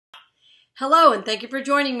Hello, and thank you for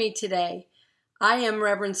joining me today. I am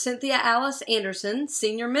Reverend Cynthia Alice Anderson,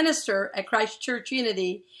 Senior Minister at Christ Church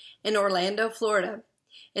Unity in Orlando, Florida.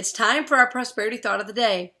 It's time for our Prosperity Thought of the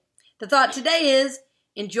Day. The thought today is,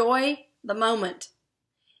 enjoy the moment.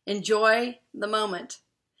 Enjoy the moment.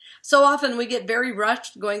 So often we get very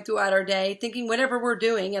rushed going throughout our day, thinking whatever we're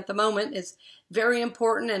doing at the moment is very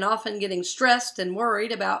important and often getting stressed and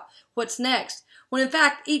worried about what's next, when in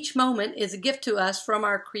fact each moment is a gift to us from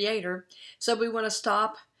our Creator. So we want to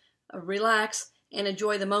stop, relax, and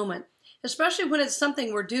enjoy the moment, especially when it's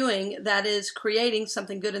something we're doing that is creating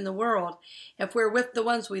something good in the world. If we're with the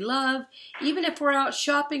ones we love, even if we're out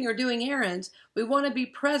shopping or doing errands, we want to be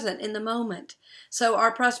present in the moment. So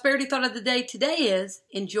our prosperity thought of the day today is,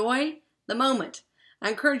 enjoy the moment. I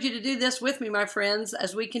encourage you to do this with me, my friends,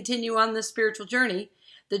 as we continue on this spiritual journey,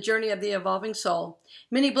 the journey of the evolving soul.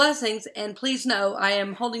 Many blessings, and please know I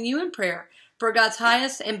am holding you in prayer for God's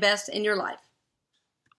highest and best in your life.